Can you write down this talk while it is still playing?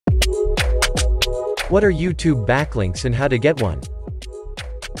What are YouTube backlinks and how to get one?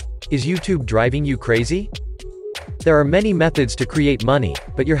 Is YouTube driving you crazy? There are many methods to create money,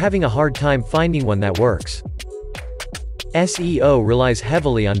 but you're having a hard time finding one that works. SEO relies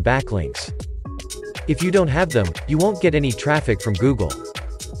heavily on backlinks. If you don't have them, you won't get any traffic from Google.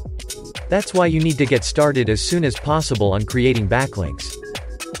 That's why you need to get started as soon as possible on creating backlinks.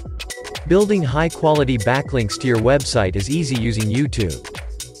 Building high-quality backlinks to your website is easy using YouTube.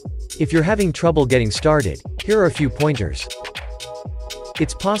 If you're having trouble getting started, here are a few pointers.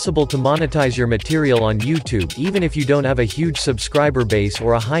 It's possible to monetize your material on YouTube even if you don't have a huge subscriber base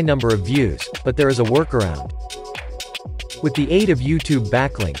or a high number of views, but there is a workaround. With the aid of YouTube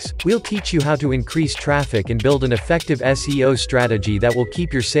backlinks, we'll teach you how to increase traffic and build an effective SEO strategy that will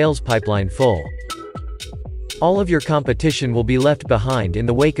keep your sales pipeline full. All of your competition will be left behind in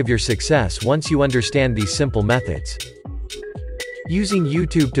the wake of your success once you understand these simple methods. Using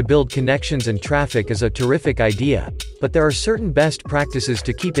YouTube to build connections and traffic is a terrific idea, but there are certain best practices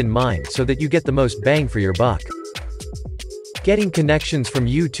to keep in mind so that you get the most bang for your buck. Getting connections from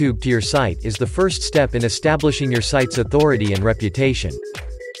YouTube to your site is the first step in establishing your site's authority and reputation.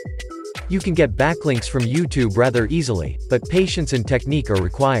 You can get backlinks from YouTube rather easily, but patience and technique are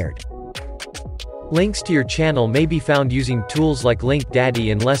required. Links to your channel may be found using tools like LinkDaddy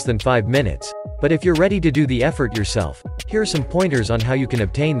in less than 5 minutes, but if you're ready to do the effort yourself, here are some pointers on how you can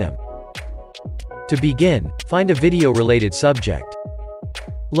obtain them. To begin, find a video-related subject.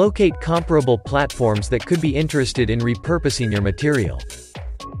 Locate comparable platforms that could be interested in repurposing your material.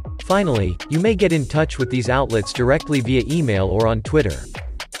 Finally, you may get in touch with these outlets directly via email or on Twitter.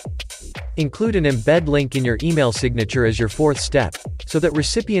 Include an embed link in your email signature as your fourth step, so that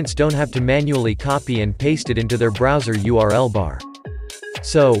recipients don't have to manually copy and paste it into their browser URL bar.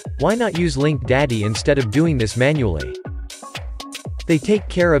 So, why not use LinkDaddy instead of doing this manually? They take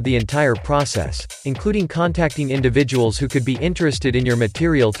care of the entire process, including contacting individuals who could be interested in your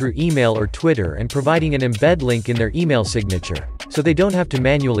material through email or Twitter and providing an embed link in their email signature, so they don't have to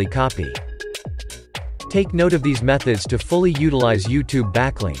manually copy. Take note of these methods to fully utilize YouTube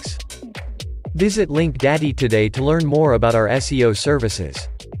backlinks. Visit LinkDaddy today to learn more about our SEO services.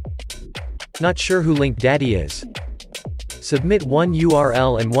 Not sure who LinkDaddy is? Submit one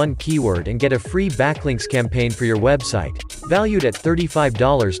URL and one keyword and get a free backlinks campaign for your website, valued at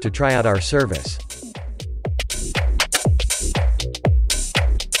 $35 to try out our service.